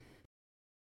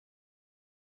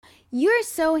You're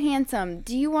so handsome.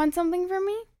 Do you want something from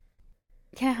me?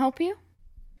 Can I help you?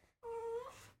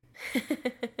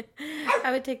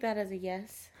 I would take that as a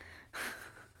yes.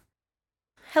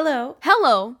 Hello.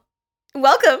 Hello.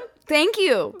 Welcome Thank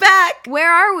you. back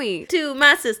Where are we? to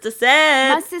My Sister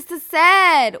Said. My sister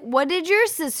said. What did your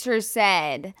sister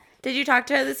said? Did you talk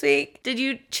to her this week? Did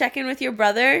you check in with your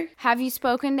brother? Have you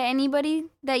spoken to anybody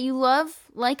that you love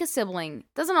like a sibling?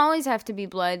 Doesn't always have to be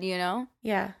blood, you know?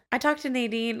 Yeah. I talked to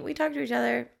Nadine. We talk to each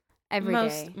other Every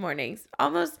most day. mornings.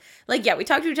 Almost, we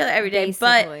talk to each other every day.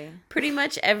 Basically. But pretty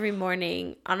much every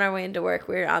morning on our way into work,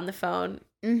 we're on the phone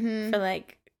for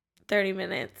 30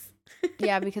 minutes.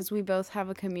 Yeah, because we both have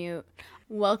a commute.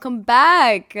 Welcome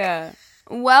back.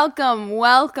 Welcome.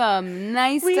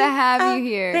 Nice to have you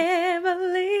here.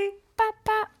 Family.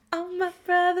 Ba-ba. All my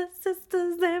brothers,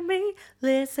 sisters, and me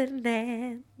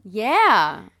listening.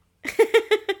 Yeah.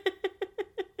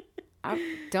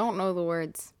 I don't know the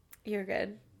words. You're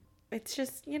good. It's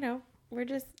just,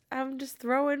 I'm just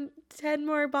throwing 10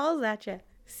 more balls at you.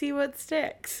 See what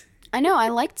sticks. I know, I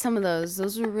liked some of those.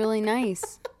 Those were really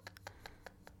nice.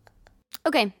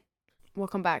 Okay.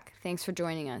 Welcome back. Thanks for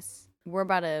joining us. We're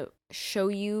about to show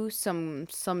you some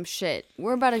shit.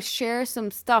 We're about to share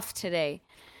some stuff today.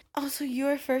 Oh, so you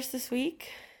were first this week?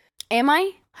 Am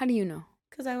I? How do you know?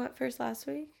 Because I went first last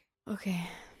week. Okay.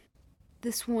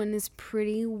 This one is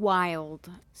pretty wild,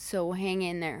 so hang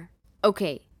in there.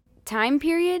 Okay. Time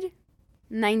period?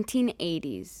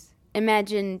 1980s.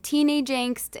 Imagine teenage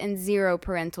angst and zero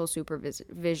parental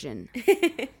supervision.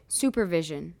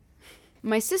 Supervision.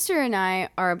 My sister and I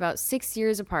are about 6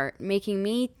 years apart, making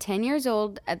me 10 years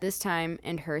old at this time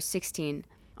and her 16.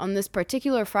 On this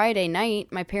particular Friday night,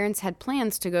 my parents had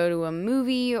plans to go to a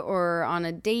movie or on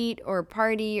a date or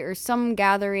party or some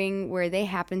gathering where they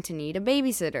happened to need a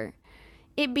babysitter.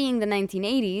 It being the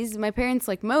 1980s, my parents,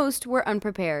 like most, were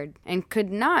unprepared and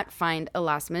could not find a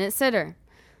last-minute sitter.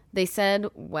 They said,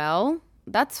 well,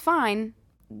 that's fine.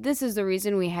 This is the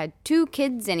reason we had 2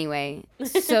 kids anyway.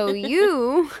 So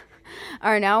you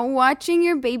are now watching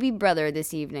your baby brother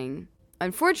this evening.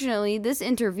 Unfortunately, this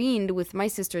intervened with my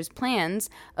sister's plans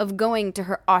of going to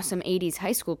her awesome 80s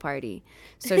high school party.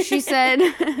 So she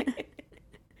said,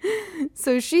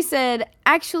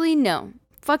 actually, no.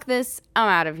 Fuck this. I'm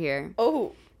out of here.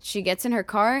 Oh. She gets in her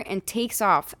car and takes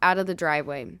off out of the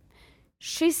driveway.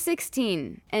 She's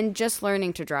 16 and just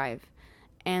learning to drive.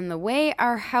 And the way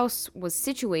our house was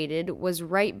situated was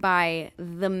right by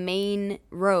the main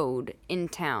road in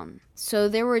town. So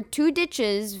there were 2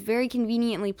 ditches very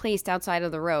conveniently placed outside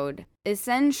of the road.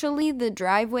 Essentially, the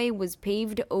driveway was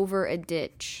paved over a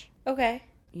ditch. Okay.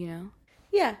 You know?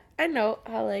 Yeah, I know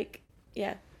how,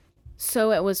 yeah.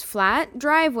 So it was flat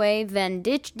driveway, then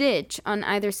ditch on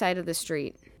either side of the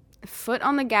street. Foot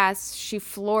on the gas, she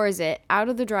floors it out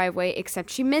of the driveway,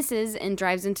 except she misses and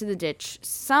drives into the ditch.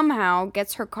 Somehow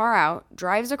gets her car out,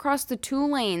 drives across the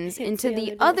 2 lanes into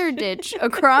the other ditch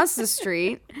across the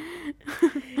street.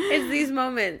 It's these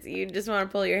moments you just want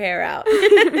to pull your hair out.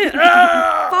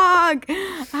 Fuck!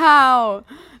 How?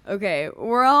 Okay,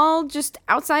 we're all just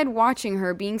outside watching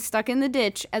her being stuck in the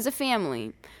ditch as a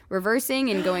family, reversing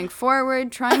and going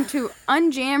forward, trying to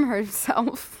unjam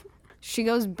herself. She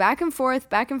goes back and forth,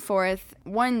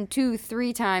 1, 2,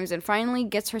 3 times, and finally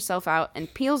gets herself out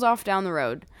and peels off down the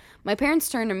road. My parents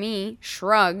turn to me,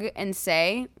 shrug, and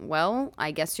say, well,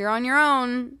 I guess you're on your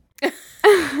own.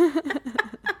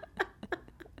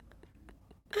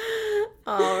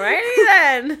 Alrighty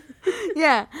then.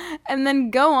 Yeah, and then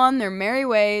go on their merry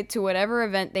way to whatever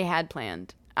event they had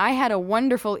planned. I had a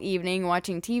wonderful evening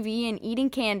watching TV and eating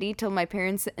candy till my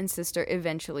parents and sister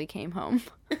eventually came home.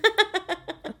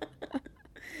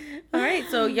 All right,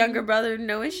 so younger brother,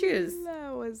 no issues.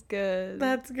 That was good.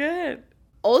 That's good.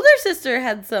 Older sister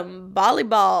had some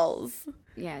volleyballs.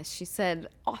 Yeah, she said,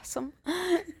 awesome.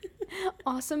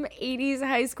 Awesome 80s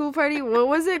high school party. What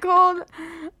was it called?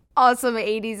 Awesome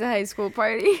 80s high school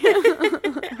party.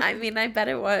 I mean, I bet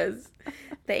it was.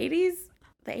 The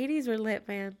 80s were lit,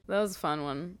 man. That was a fun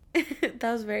one.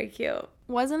 That was very cute.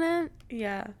 Wasn't it?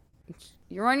 Yeah.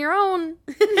 You're on your own.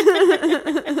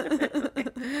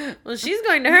 Well, she's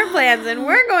going to her plans and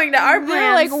we're going to our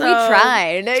plans. We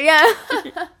tried. Yeah.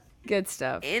 Good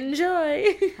stuff.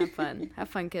 Enjoy. Have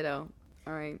fun, kiddo.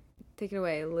 All right. Take it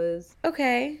away, Liz.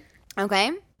 Okay.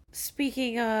 Okay.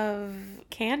 Speaking of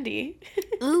candy.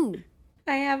 Ooh.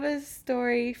 I have a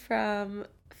story from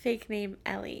fake name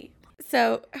Ellie.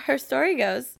 So her story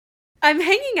goes, I'm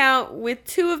hanging out with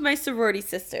 2 of my sorority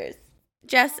sisters,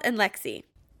 Jess and Lexi.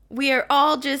 We are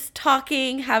all just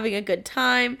talking, having a good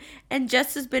time, and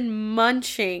Jess has been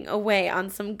munching away on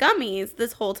some gummies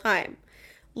this whole time.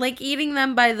 Like eating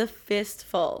them by the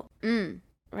fistful. Mm.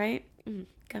 Right?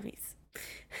 Gummies.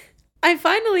 I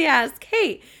finally ask,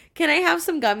 hey, can I have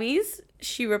some gummies?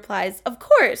 She replies, of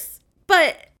course,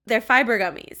 but they're fiber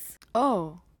gummies.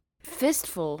 Oh,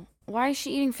 fistful. Why is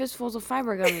she eating fistfuls of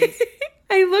fiber gummies?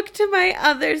 I look to my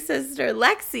other sister,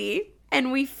 Lexi,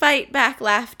 and we fight back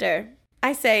laughter.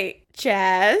 I say,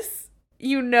 Jess,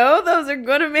 you know those are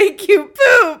going to make you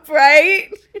poop, right?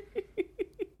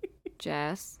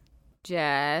 Jess.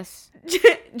 Jess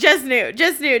knew.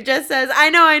 Jess says,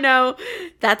 I know.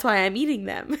 That's why I'm eating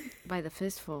them. By the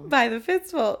fistful.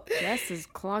 Jess is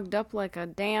clogged up like a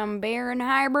damn bear in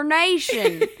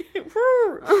hibernation.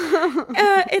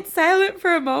 It's silent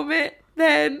for a moment.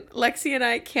 Then Lexi and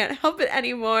I can't help it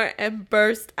anymore and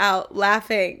burst out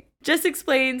laughing. Jess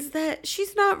explains that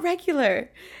she's not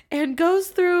regular and goes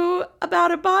through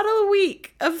about a bottle a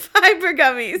week of fiber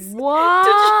gummies.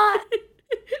 What?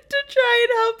 To try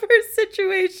and help her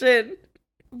situation.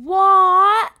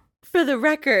 What? For the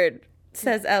record,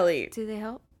 says Ellie. Do they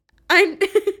help?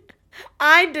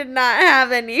 I did not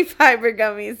have any fiber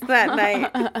gummies that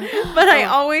night, but I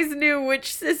always knew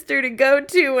which sister to go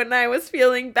to when I was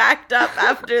feeling backed up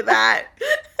after that.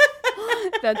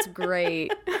 That's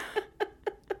great.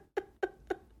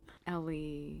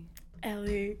 Ellie,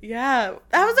 yeah.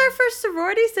 That was our first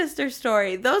sorority sister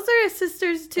story. Those are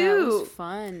sisters too. That was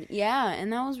fun. Yeah,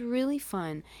 and that was really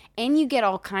fun. And you get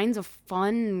all kinds of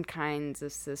fun kinds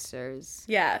of sisters.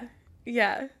 Yeah.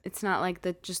 It's not like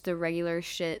just the regular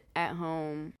shit at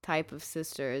home type of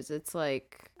sisters. It's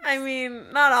like, I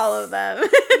mean, not all of them.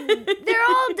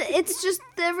 It's just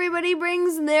everybody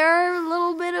brings their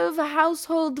little bit of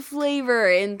household flavor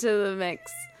into the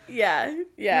mix. Yeah.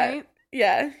 Right?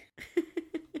 Yeah.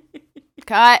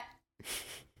 Cut.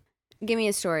 Give me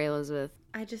a story, Elizabeth.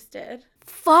 I just did.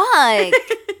 Fuck.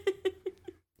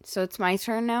 So it's my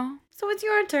turn now? So it's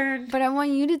your turn. But I want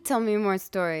you to tell me more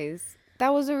stories.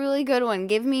 That was a really good one.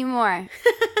 Give me more.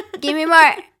 Give me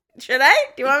more. Should I?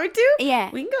 Do you want me to?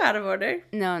 Yeah. We can go out of order.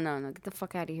 No. Get the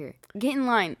fuck out of here. Get in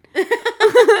line.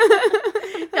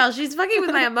 No, she's fucking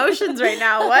with my emotions right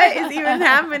now. What is even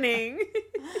happening?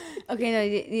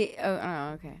 Okay,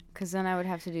 okay. Because then I would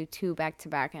have to do 2 back to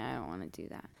back, and I don't want to do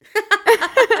that.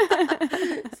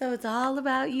 So it's all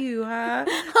about you, huh?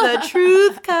 The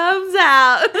truth comes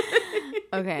out.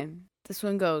 Okay, this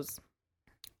one goes.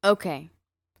 Okay,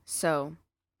 so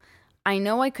I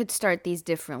know I could start these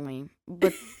differently,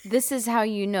 but this is how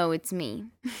you know it's me.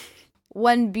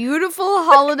 One beautiful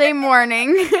holiday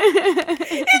morning.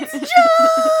 It's John!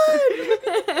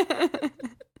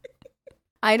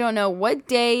 I don't know what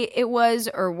day it was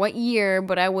or what year,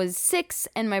 but I was 6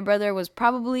 and my brother was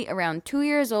probably around 2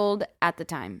 years old at the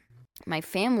time. My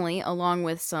family, along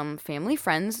with some family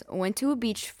friends, went to a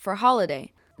beach for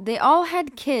holiday. They all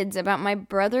had kids about my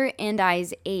brother and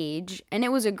I's age, and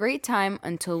it was a great time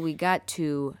until we got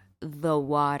to the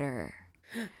water.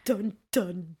 Dun,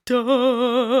 dun,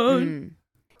 dun.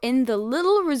 In the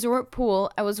little resort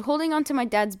pool, I was holding onto my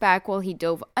dad's back while he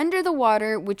dove under the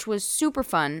water, which was super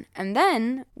fun. And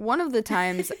then, one of the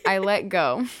times, I let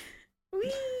go.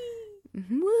 Whee!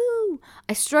 Woo!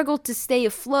 I struggled to stay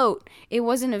afloat. It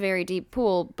wasn't a very deep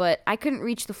pool, but I couldn't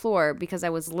reach the floor because I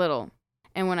was little.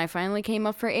 And when I finally came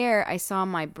up for air, I saw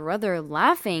my brother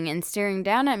laughing and staring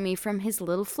down at me from his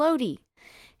little floaty.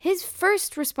 His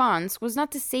first response was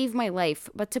not to save my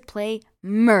life, but to play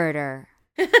murder.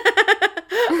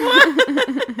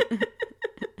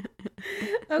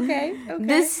 Okay.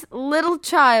 This little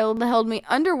child held me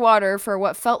underwater for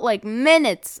what felt like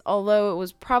minutes, although it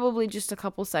was probably just a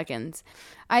couple seconds.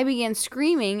 I began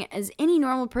screaming as any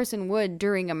normal person would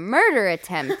during a murder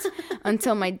attempt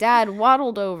until my dad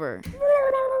waddled over.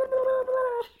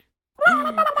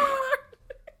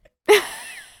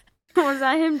 Was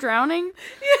that him drowning?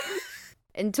 Yeah.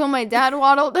 Until my dad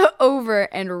waddled over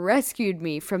and rescued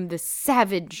me from the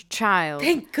savage child.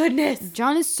 Thank goodness.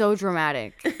 John is so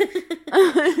dramatic.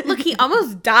 Look, he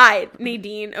almost died,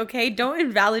 Nadine, okay? Don't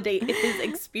invalidate his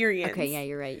experience. Okay, yeah,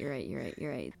 you're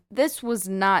right. This was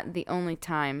not the only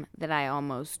time that I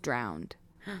almost drowned.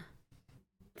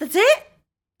 That's it?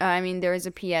 I mean, there is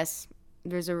a PS.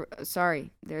 There's a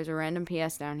random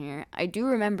PS down here. I do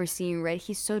remember seeing red.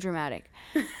 He's so dramatic.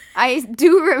 I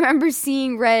do remember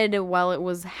seeing red while it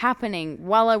was happening,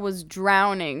 while I was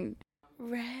drowning.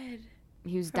 Red.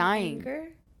 He was dying. Anger?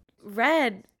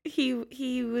 Red.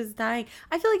 He was dying.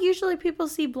 I feel like usually people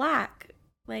see black,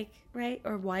 like, right?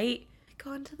 Or white.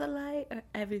 go into the light, or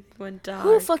everything went dark.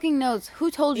 Who fucking knows?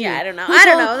 Who told you? Yeah, I don't know. I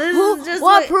don't know. This is just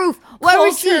what proof? What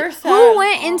receipt? Who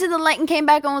went into the light and came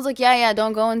back and was like, yeah,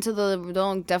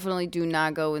 don't definitely do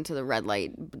not go into the red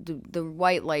light. The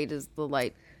white light is the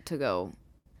light to go.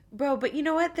 Bro, but you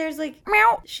know what? There's like,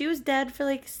 Meow. she was dead for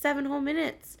like 7 whole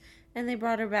minutes, and they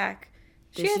brought her back.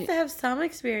 She has to have some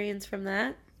experience from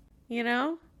that, you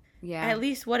know? Yeah. At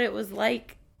least what it was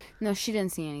like. No, she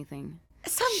didn't see anything.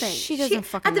 Something. She doesn't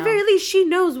fucking know. At the very least, she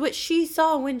knows what she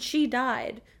saw when she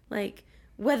died. Like,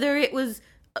 whether it was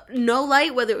no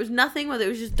light, whether it was nothing, whether it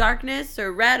was just darkness,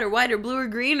 or red, or white, or blue, or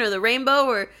green, or the rainbow,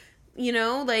 or, you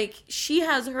know, like, she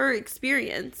has her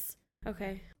experience.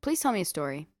 Okay. Please tell me a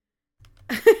story.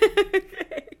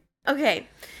 Okay.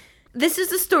 This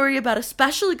is a story about a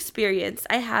special experience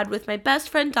I had with my best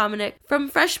friend Dominic from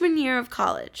freshman year of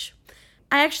college.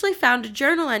 I actually found a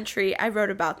journal entry I wrote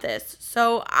about this,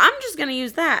 so I'm just going to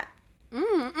use that.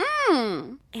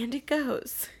 And it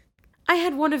goes. I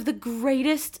had one of the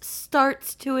greatest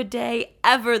starts to a day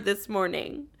ever this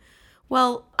morning.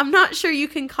 Well, I'm not sure you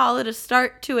can call it a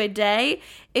start to a day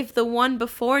if the one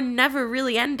before never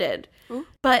really ended. Ooh.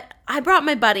 But I brought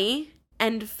my buddy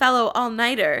and fellow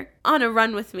all-nighter on a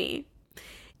run with me.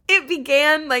 It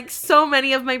began like so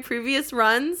many of my previous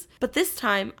runs, but this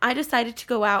time I decided to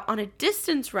go out on a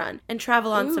distance run and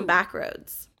travel on some back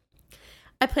roads.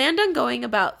 I planned on going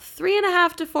about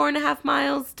 3.5 to 4.5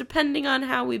 miles, depending on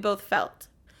how we both felt.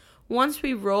 Once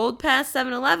we rolled past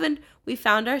 7-Eleven, we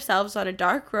found ourselves on a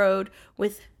dark road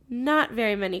with not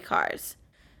very many cars.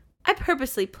 I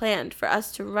purposely planned for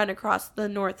us to run across the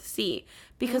North Sea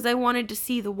because I wanted to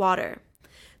see the water.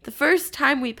 The first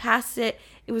time we passed it,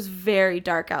 it was very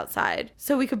dark outside,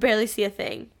 so we could barely see a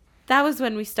thing. That was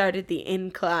when we started the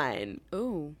incline.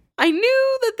 Ooh. I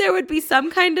knew that there would be some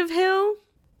kind of hill,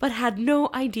 but had no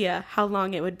idea how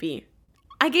long it would be.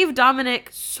 I gave Dominic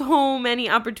so many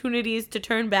opportunities to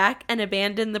turn back and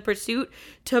abandon the pursuit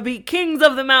to be kings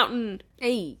of the mountain.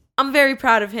 Hey. I'm very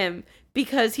proud of him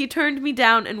because he turned me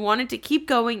down and wanted to keep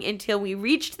going until we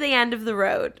reached the end of the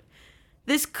road.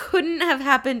 This couldn't have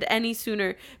happened any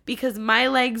sooner because my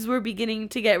legs were beginning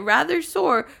to get rather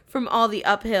sore from all the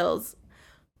uphills.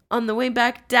 On the way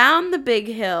back down the big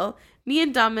hill, me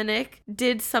and Dominic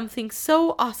did something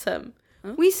so awesome.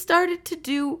 Huh? We started to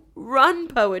do run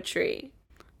poetry.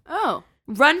 Oh.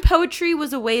 Run poetry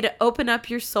was a way to open up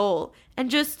your soul and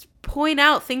just point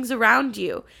out things around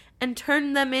you and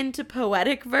turn them into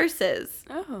poetic verses.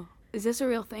 Oh. Is this a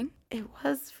real thing? It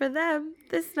was for them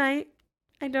this night.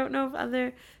 I don't know if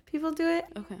other people do it.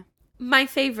 Okay. My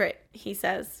favorite, he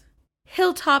says.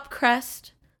 Hilltop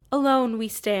crest, alone we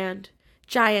stand,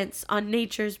 giants on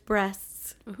nature's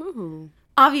breasts. Ooh.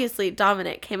 Obviously,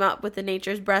 Dominic came up with the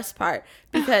nature's breast part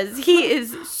because he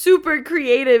is super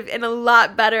creative and a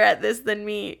lot better at this than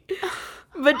me.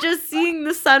 But just seeing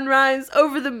the sunrise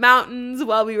over the mountains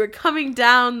while we were coming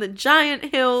down the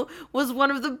giant hill was one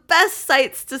of the best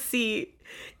sights to see.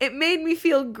 It made me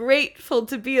feel grateful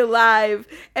to be alive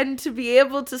and to be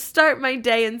able to start my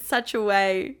day in such a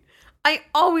way. I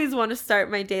always want to start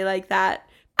my day like that.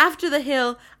 After the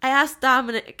hill, I asked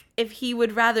Dominic if he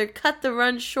would rather cut the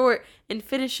run short and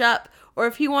finish up, or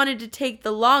if he wanted to take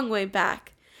the long way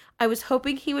back. I was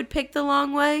hoping he would pick the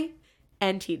long way,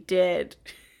 and he did.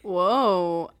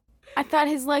 Whoa. I thought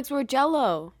his legs were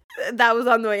jello. That was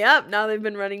on the way up. Now they've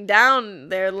been running down.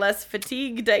 They're less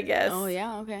fatigued, I guess. Oh,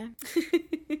 yeah, okay.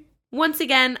 Once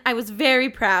again, I was very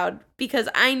proud because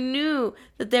I knew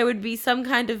that there would be some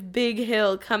kind of big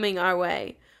hill coming our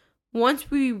way.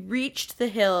 Once we reached the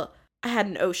hill, I had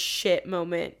an oh shit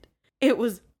moment. It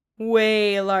was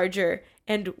way larger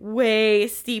and way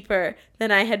steeper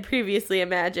than I had previously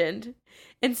imagined.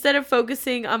 Instead of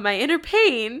focusing on my inner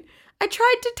pain, I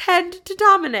tried to tend to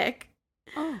Dominic.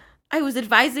 Oh. I was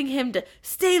advising him to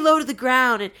stay low to the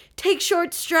ground and take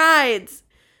short strides.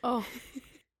 Oh.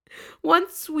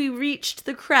 Once we reached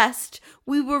the crest,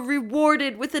 we were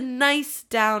rewarded with a nice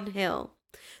downhill.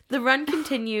 The run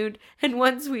continued, and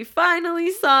once we finally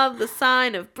saw the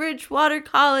sign of Bridgewater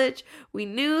College, we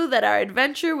knew that our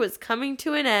adventure was coming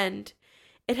to an end.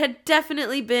 It had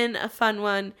definitely been a fun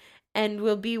one, and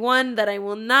will be one that I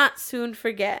will not soon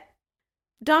forget.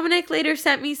 Dominic later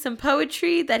sent me some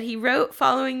poetry that he wrote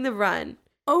following the run.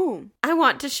 Oh. I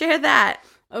want to share that.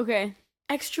 Okay.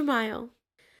 Extra mile.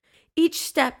 Each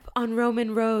step on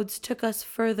Roman roads took us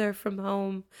further from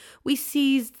home. We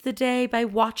seized the day by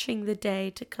watching the day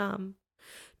to come.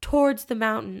 Towards the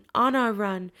mountain, on our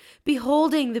run,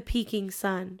 beholding the peaking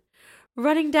sun.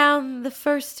 Running down the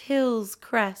first hill's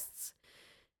crests.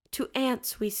 To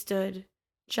ants we stood,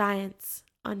 giants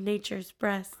on nature's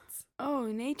breasts. Oh,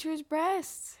 nature's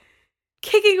breasts.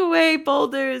 kicking away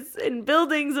boulders in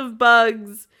buildings of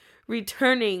bugs,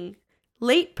 returning,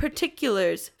 late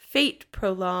particulars, fate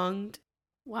prolonged.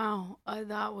 Wow,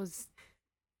 that was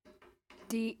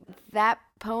deep. That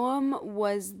poem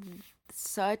was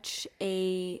such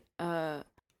a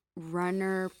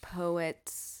runner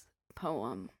poet's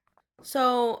poem.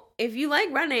 So if you like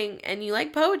running and you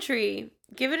like poetry,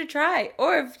 give it a try.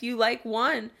 Or if you like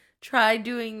one, try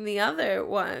doing the other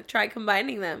one. Try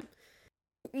combining them.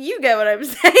 You get what I'm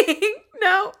saying?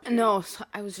 No? No,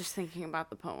 I was just thinking about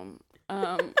the poem.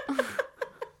 Oh,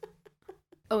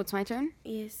 it's my turn?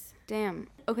 Yes. Damn.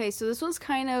 Okay, so this was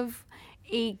kind of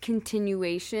a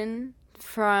continuation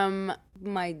from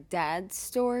my dad's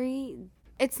story.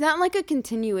 It's not like a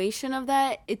continuation of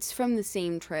that. It's from the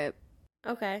same trip.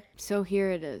 Okay. So here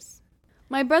it is.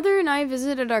 My brother and I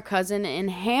visited our cousin in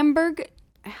Hamburg.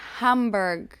 Not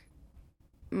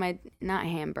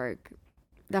Hamburg.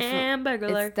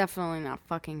 Hamburglar. It's definitely not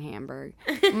fucking Hamburg.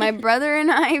 My brother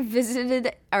and I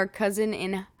visited our cousin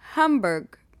in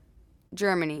Hamburg,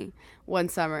 Germany, one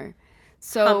summer.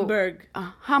 So Hamburg.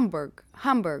 Hamburg.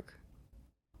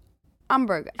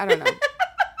 I don't know.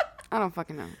 I don't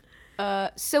fucking know.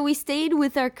 So we stayed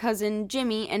with our cousin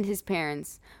Jimmy and his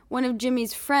parents. One of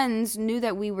Jimmy's friends knew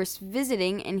that we were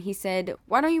visiting, and he said,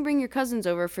 "Why don't you bring your cousins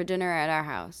over for dinner at our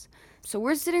house?" So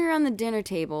we're sitting around the dinner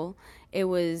table. It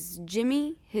was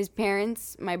Jimmy, his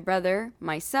parents, my brother,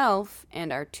 myself,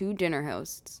 and our 2 dinner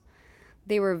hosts.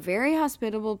 They were very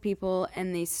hospitable people,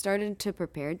 and they started to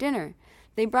prepare dinner.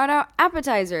 They brought out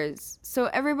appetizers, so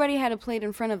everybody had a plate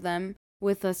in front of them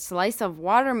with a slice of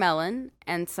watermelon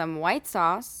and some white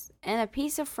sauce and a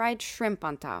piece of fried shrimp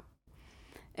on top.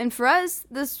 And for us,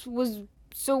 this was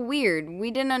so weird.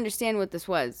 We didn't understand what this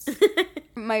was.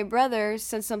 My brother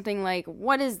said something like,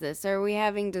 "What is this? Are we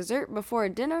having dessert before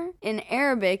dinner?" in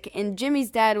Arabic, and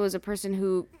Jimmy's dad was a person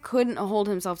who couldn't hold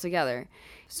himself together.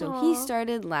 So he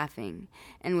started laughing,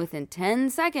 and within 10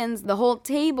 seconds, the whole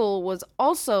table was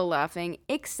also laughing,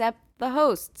 except the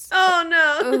hosts. Oh,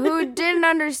 no. Who didn't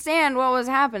understand what was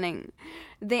happening.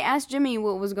 They asked Jimmy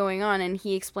what was going on, and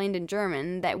he explained in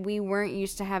German that we weren't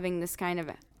used to having this kind of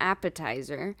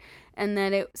appetizer, and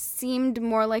that it seemed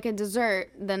more like a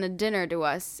dessert than a dinner to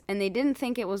us, and they didn't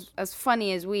think it was as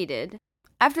funny as we did.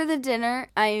 After the dinner,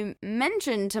 I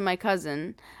mentioned to my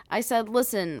cousin, I said,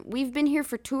 "Listen, we've been here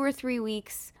for 2 or 3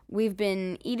 weeks. We've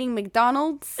been eating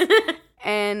McDonald's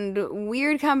and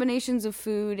weird combinations of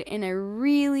food, and I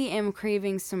really am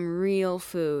craving some real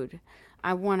food.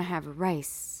 I want to have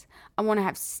rice. I want to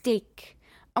have steak.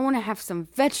 I want to have some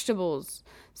vegetables."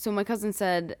 So my cousin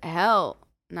said,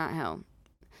 not hell.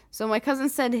 So my cousin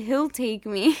said he'll take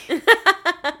me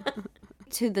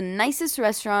to the nicest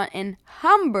restaurant in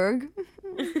Hamburg.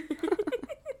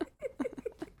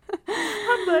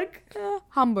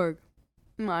 Hamburg.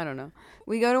 I don't know.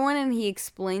 We go to one and he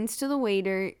explains to the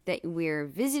waiter that we're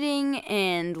visiting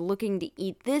and looking to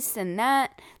eat this and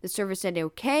that. The server said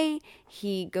okay.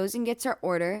 He goes and gets our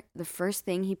order. The first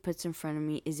thing he puts in front of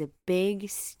me is a big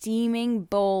steaming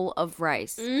bowl of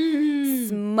rice.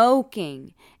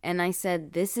 Smoking. And I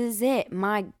said, "This is it.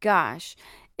 My gosh.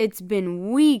 It's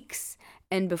been weeks."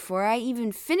 And before I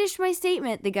even finished my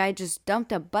statement, the guy just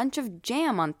dumped a bunch of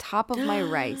jam on top of my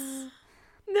rice.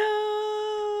 No.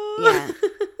 Yeah.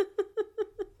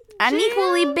 An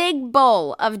equally big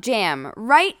bowl of jam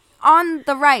right on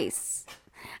the rice.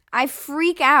 I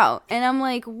freak out and I'm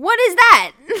like, "What is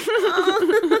that?"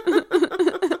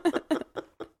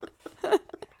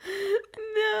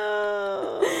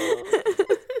 No.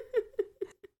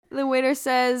 The waiter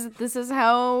says, "This is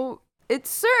how it's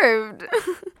served."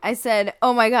 I said,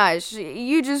 "Oh my gosh,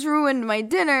 you just ruined my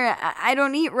dinner. I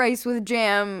don't eat rice with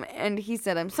jam." And he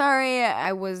said, "I'm sorry,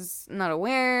 I was not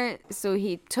aware." So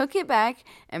he took it back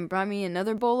and brought me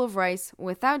another bowl of rice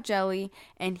without jelly,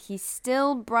 and he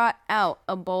still brought out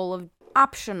a bowl of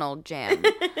optional jam.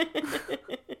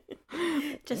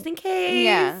 Just in case.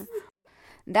 Yeah.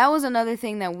 That was another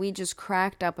thing that we just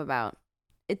cracked up about.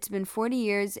 It's been 40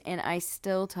 years and I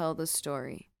still tell the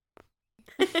story.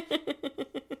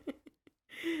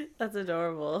 That's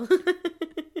adorable. No,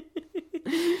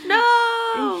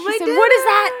 He said, "What is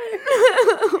that?"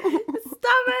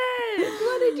 Stop it!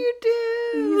 What did you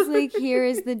do? He's like, "Here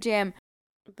is the jam."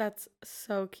 That's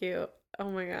so cute. Oh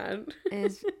my god.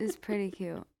 It's pretty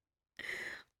cute.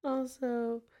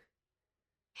 Also,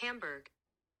 Hamburg.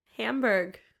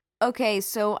 Okay,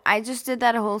 so I just did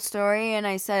that whole story and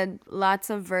I said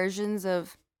lots of versions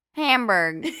of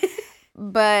Hamburg.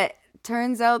 But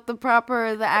turns out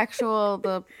the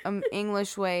actual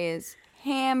English way is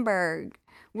Hamburg,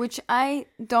 which I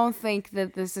don't think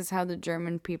that this is how the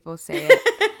German people say it.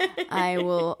 I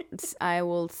will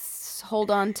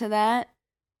hold on to that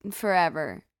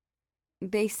forever.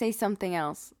 They say something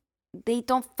else. They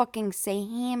don't fucking say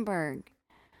Hamburg.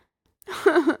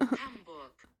 Hamburg.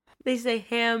 They say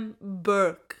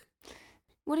Hamburg.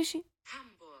 What is she?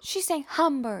 Hamburg. She's saying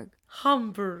Hamburg.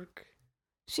 Hamburg.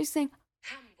 She's saying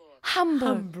Hamburg.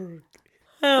 Hamburg.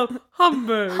 Hamburg.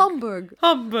 Hamburg. Hamburg.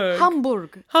 Hamburg.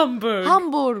 Hamburg. Hamburg.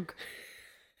 Hamburg.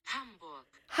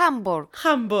 Hamburg.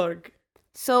 Hamburg.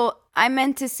 So I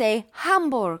meant to say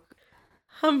Hamburg.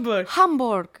 Hamburg.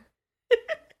 Hamburg.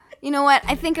 You know what?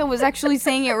 I think I was actually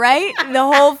saying it right the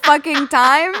whole fucking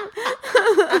time.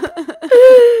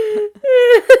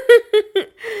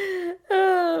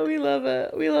 Oh, we love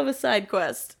a side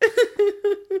quest.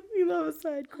 We love a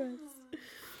side quest.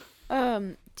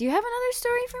 Do you have another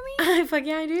story for me? Fuck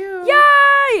yeah, I do.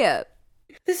 Yeah.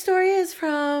 The story is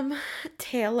from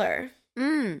Taylor.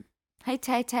 Hey,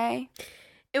 Tay Tay.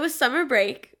 It was summer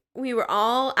break. We were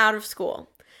all out of school.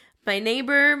 My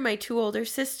neighbor, my 2 older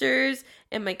sisters,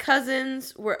 and my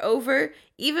cousins were over.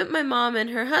 Even my mom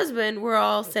and her husband were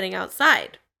all sitting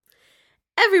outside.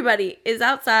 Everybody is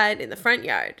outside in the front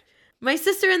yard. My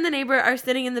sister and the neighbor are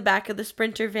sitting in the back of the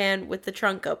Sprinter van with the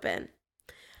trunk open.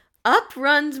 Up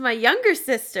runs my younger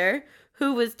sister,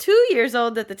 who was 2 years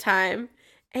old at the time,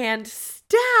 and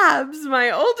stabs my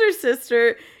older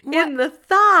sister in the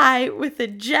thigh with a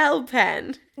gel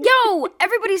pen. Yo,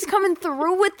 everybody's coming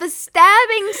through with the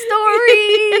stabbing stories.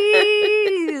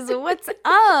 What's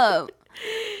up?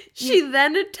 She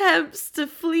then attempts to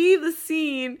flee the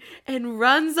scene and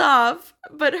runs off,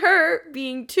 but her,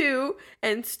 being 2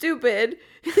 and stupid,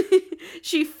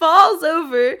 she falls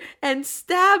over and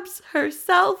stabs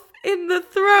herself in the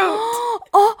throat.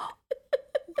 Oh,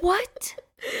 what?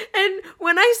 And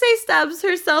when I say stabs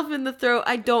herself in the throat,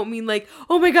 I don't mean like,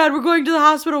 oh my God, we're going to the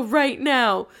hospital right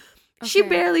now. Okay. She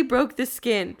barely broke the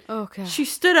skin. Okay. She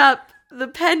stood up, the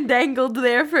pen dangled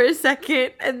there for a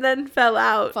second, and then fell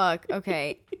out. Fuck,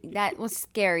 okay. That was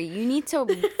scary. You need to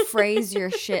phrase your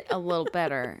shit a little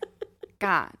better.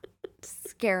 God,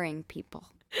 scaring people.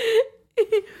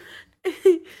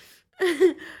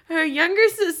 Her younger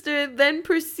sister then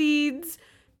proceeds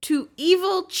to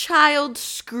evil child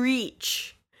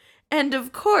screech. And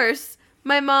of course,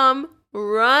 my mom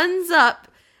runs up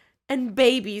and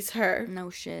babies her. No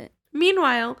shit.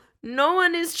 Meanwhile, no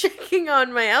one is checking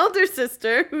on my elder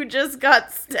sister who just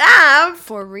got stabbed.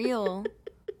 For real.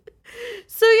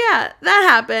 So yeah, that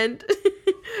happened.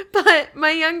 But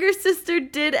my younger sister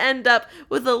did end up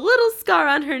with a little scar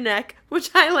on her neck,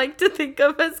 which I like to think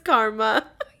of as karma.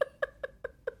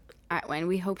 And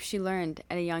we hope she learned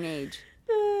at a young age.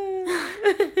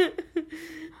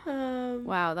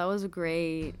 Wow, that was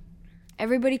great.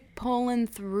 Everybody pulling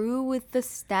through with the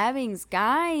stabbings,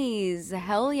 guys.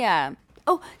 Hell yeah.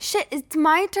 Oh, shit, it's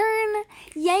my turn?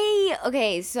 Yay!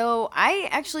 Okay, so I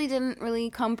actually didn't really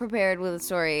come prepared with a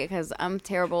story because I'm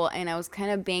terrible and I was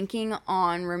kind of banking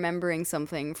on remembering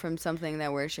something from something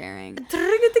that we're sharing.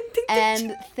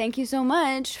 And thank you so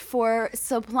much for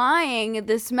supplying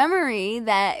this memory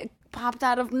that popped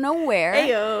out of nowhere.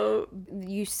 Ayo.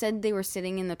 You said they were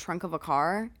sitting in the trunk of a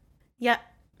car? Yeah.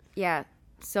 Yeah.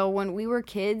 So when we were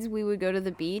kids, we would go to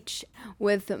the beach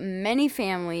with many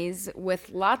families, with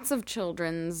lots of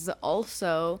children's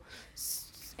also.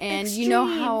 And Extreme you know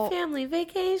how family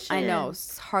vacation. I know,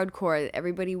 it's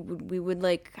hardcore. We would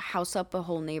like house up a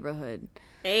whole neighborhood.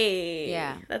 Hey.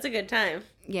 Yeah. That's a good time.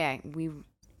 Yeah,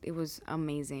 it was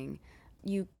amazing.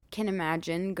 You can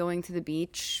imagine going to the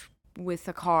beach with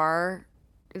a car.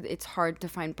 It's hard to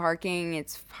find parking.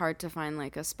 It's hard to find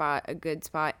like a good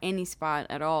spot, any spot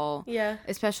at all. Yeah.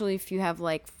 Especially if you have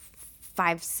like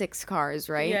 5-6 cars,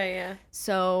 right? Yeah.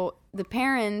 So the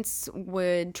parents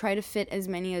would try to fit as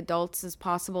many adults as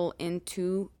possible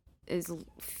into as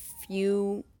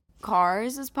few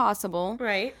cars as possible.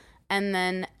 Right. And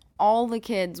then all the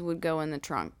kids would go in the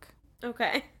trunk.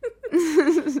 Okay.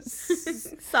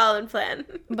 Solid plan.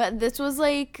 But this was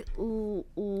like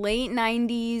late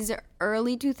 90s,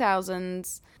 early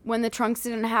 2000s, when the trunks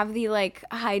didn't have the like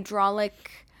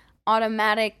hydraulic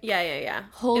automatic Yeah.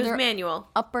 holder, it was manual.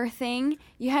 upper thing.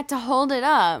 You had to hold it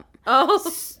up. Oh.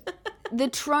 The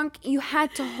trunk, you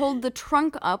had to hold the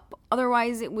trunk up,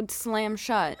 otherwise it would slam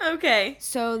shut. Okay.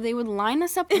 So they would line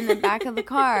us up in the back of the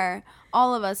car,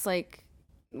 all of us, like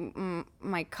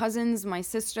my cousins, my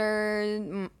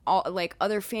sister, all, like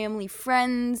other family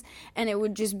friends, and it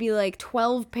would just be like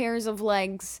 12 pairs of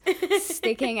legs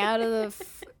sticking out of the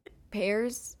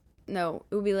pairs. No,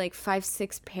 it would be like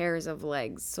 5-6 pairs of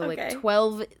legs. So Okay. like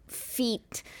 12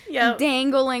 feet Yep.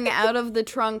 dangling out of the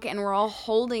trunk, and we're all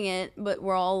holding it, but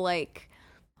we're all like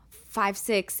 5,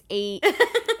 6, 8.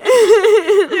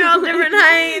 They're all different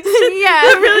heights. Yeah.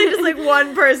 But really just like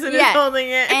one person is holding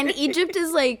it. And Egypt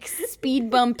is like speed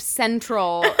bump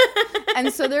central.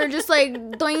 And so they're just like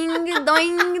doing,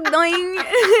 doing, doing.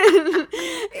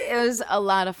 It was a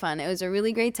lot of fun. It was a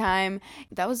really great time.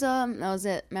 That was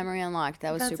it. Memory unlocked.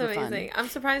 That was super amazing. fun. I'm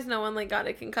surprised no one like got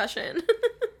a concussion.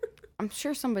 I'm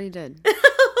sure somebody did.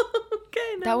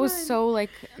 Okay, that was so like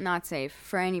not safe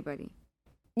for anybody.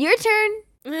 Your turn.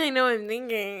 I know what I'm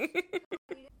thinking.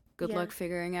 Good luck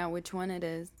figuring out which one it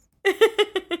is.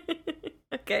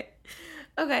 Okay.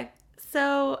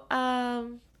 So,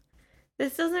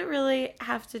 this doesn't really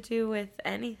have to do with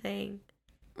anything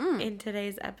in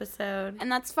today's episode.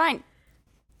 And that's fine.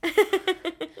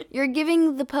 You're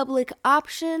giving the public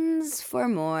options for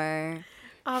more.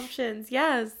 Options,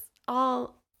 yes.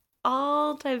 All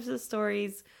types of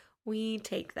stories, we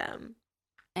take them.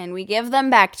 And we give them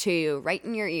back to you, right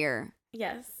in your ear.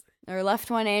 Yes. Or left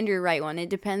one and your right one. It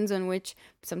depends on which.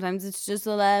 Sometimes it's just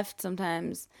the left.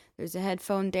 Sometimes there's a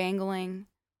headphone dangling.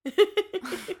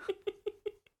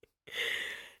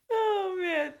 Oh,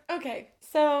 man. Okay,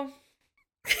 so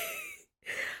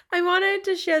I wanted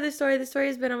to share this story. The story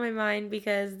has been on my mind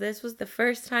because this was the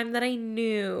first time that I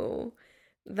knew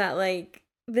that, like,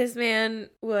 this man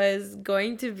was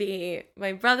going to be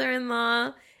my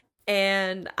brother-in-law,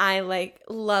 and I, like,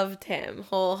 loved him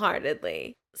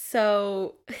wholeheartedly.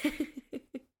 So,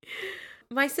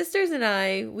 my sisters and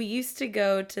I, we used to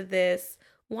go to this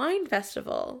wine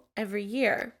festival every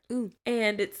year. Ooh.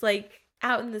 And it's, like,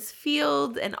 out in this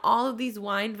field, and all of these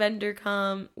wine vendors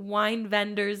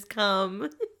come.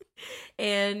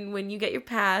 And when you get your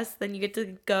pass, then you get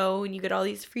to go and you get all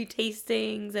these free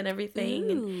tastings and everything.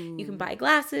 Ooh. And you can buy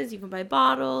glasses, you can buy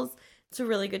bottles. It's a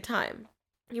really good time.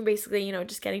 You're basically,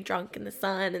 just getting drunk in the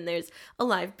sun, and there's a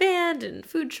live band and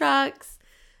food trucks.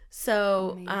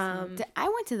 So, Amazing. I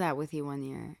went to that with you one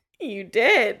year. You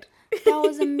did. That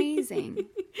was amazing.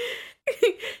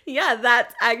 Yeah,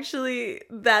 that's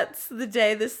the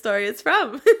day this story is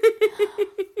from.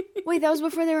 Wait, that was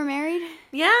before they were married?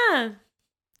 Yeah.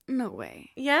 No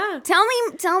way. Yeah. Tell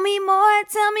me more,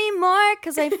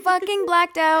 because I fucking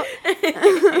blacked out.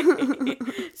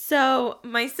 So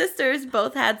my sisters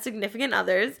both had significant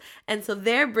others, and so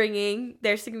they're bringing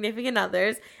their significant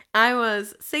others. I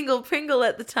was single Pringle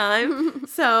at the time,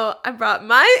 so I brought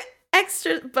my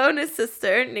extra bonus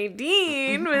sister,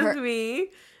 Nadine, with me.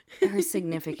 Her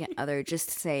significant other, just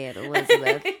say it,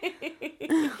 Elizabeth.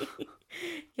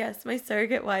 Yes, my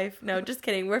surrogate wife. No, just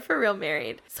kidding. We're for real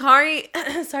married. Sorry,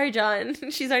 John.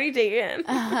 She's already taken.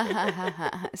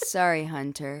 Sorry,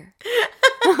 Hunter.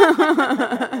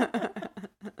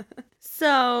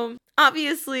 So,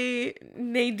 obviously,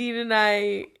 Nadine and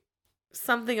I,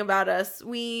 something about us,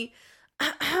 we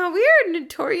are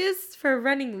notorious for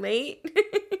running late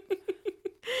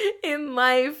in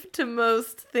life to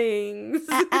most things.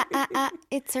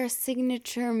 It's our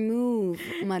signature move,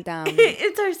 madame.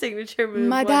 It's our signature move,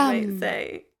 madame. one might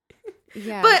say.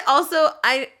 Yeah. But also,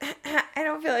 I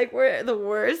don't feel like we're the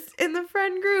worst in the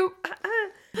friend group.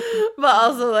 But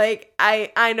also, like,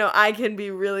 I know I can be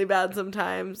really bad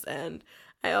sometimes, and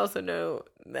I also know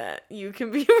that you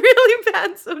can be really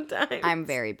bad sometimes. I'm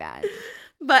very bad.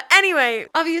 But anyway,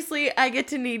 obviously, I get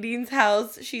to Nadine's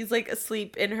house. She's, like,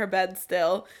 asleep in her bed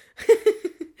still.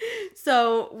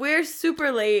 So we're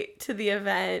super late to the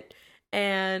event.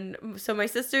 And so my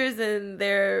sisters and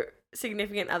their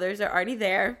significant others are already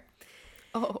there.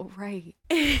 Oh, right.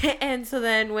 And so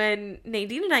then when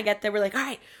Nadine and I get there, we're like, all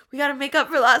right, we got to make up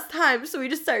for last time. So we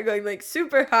just start going, like,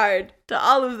 super hard to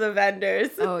all of the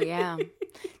vendors. Oh, yeah.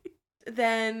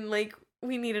 Then, like,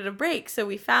 we needed a break. So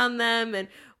we found them and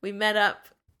we met up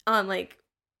on, like,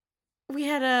 we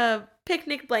had a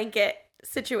picnic blanket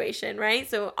situation, right?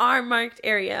 So our marked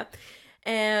area.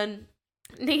 And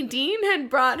Nadine had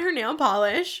brought her nail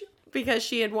polish because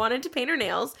she had wanted to paint her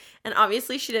nails. And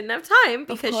obviously she didn't have time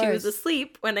because she was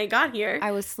asleep when I got here.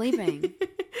 I was sleeping.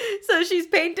 So she's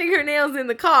painting her nails in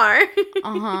the car.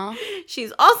 Uh-huh.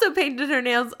 She's also painted her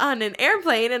nails on an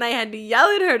airplane, and I had to yell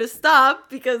at her to stop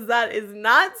because that is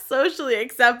not socially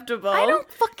acceptable. I don't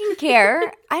fucking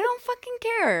care.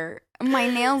 My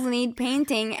nails need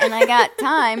painting, and I got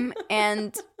time,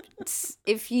 and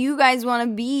if you guys want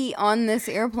to be on this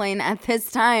airplane at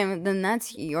this time, then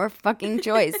that's your fucking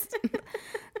choice.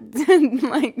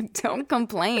 Like, don't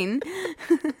complain.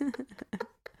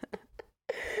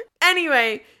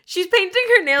 Anyway, she's painting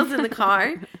her nails in the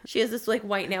car. She has this, like,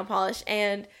 white nail polish.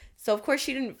 And so, of course,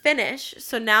 she didn't finish.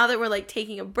 So now that we're, like,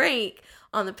 taking a break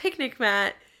on the picnic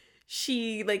mat,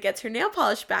 she, like, gets her nail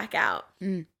polish back out.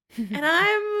 And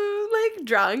I'm, like,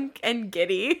 drunk and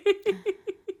giddy.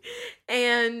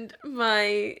 And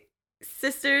my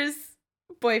sister's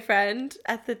boyfriend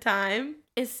at the time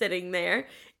is sitting there,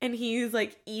 and he's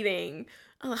like eating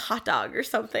a hot dog or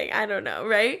something. I don't know,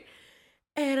 right?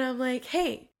 And I'm like,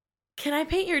 hey, can I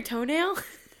paint your toenail?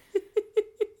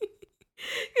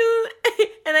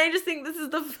 And I just think this is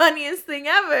the funniest thing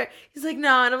ever. He's like,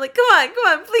 no. And I'm like, come on,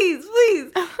 please,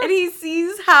 please. And he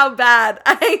sees how bad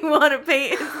I want to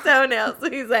paint his toenails. So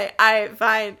he's like, all right,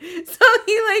 fine. So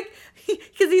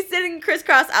because he's sitting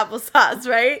crisscross applesauce,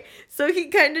 right? So he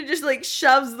kind of just like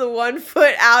shoves the one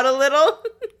foot out a little.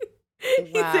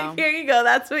 He's like, here you go.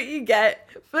 That's what you get.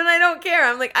 But I don't care.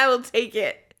 I'm like, I will take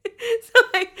it. So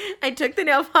I took the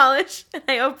nail polish and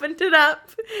I opened it up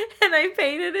and I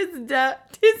painted his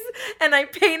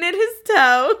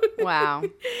toe. Wow.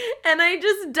 And I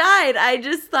just died. I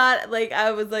just thought, like, I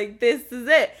was like, this is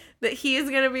it. That he is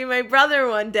going to be my brother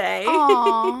one day.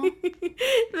 Aww.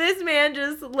 This man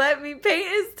just let me paint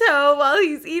his toe while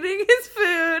he's eating his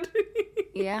food.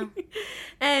 Yeah.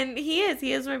 And he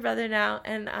is my brother now,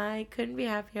 and I couldn't be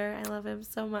happier. I love him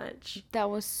so much. That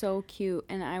was so cute,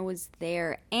 and I was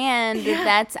there. And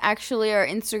that's actually our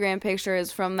Instagram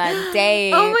pictures from that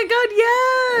day. Oh my God,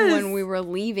 yes! When we were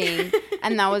leaving.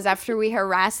 And that was after we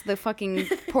harassed the fucking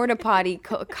porta potty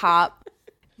cop.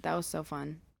 That was so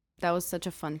fun. That was such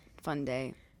a fun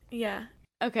day. Yeah.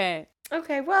 Okay,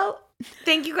 well,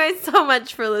 thank you guys so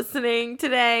much for listening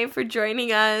today, for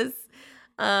joining us.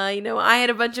 I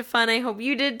had a bunch of fun. I hope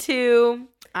you did too.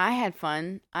 I had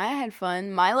fun.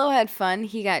 Milo had fun.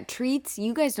 He got treats.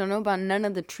 You guys don't know about none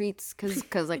of the treats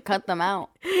because I cut them out.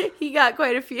 He got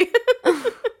quite a few.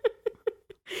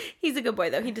 He's a good boy,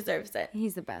 though. He deserves it.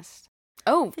 He's the best.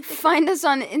 Oh, find us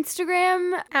on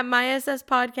Instagram. At MySS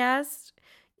Podcast.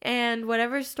 And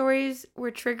whatever stories were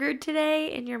triggered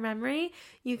today in your memory,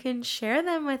 you can share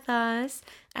them with us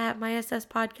at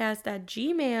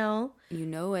mysspodcast@gmail. You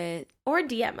know it. Or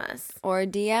DM us.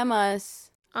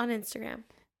 On Instagram.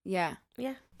 Yeah.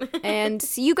 Yeah. And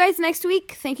see you guys next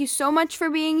week. Thank you so much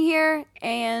for being here.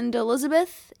 And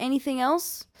Elizabeth, anything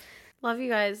else? Love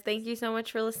you guys. Thank you so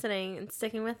much for listening and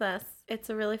sticking with us. It's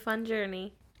a really fun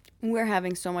journey. We're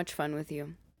having so much fun with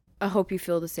you. I hope you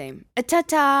feel the same.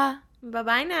 Ta-ta!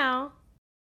 Bye-bye now.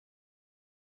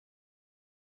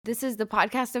 This is the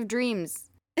podcast of dreams.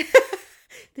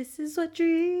 This is what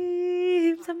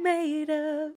dreams are made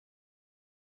of.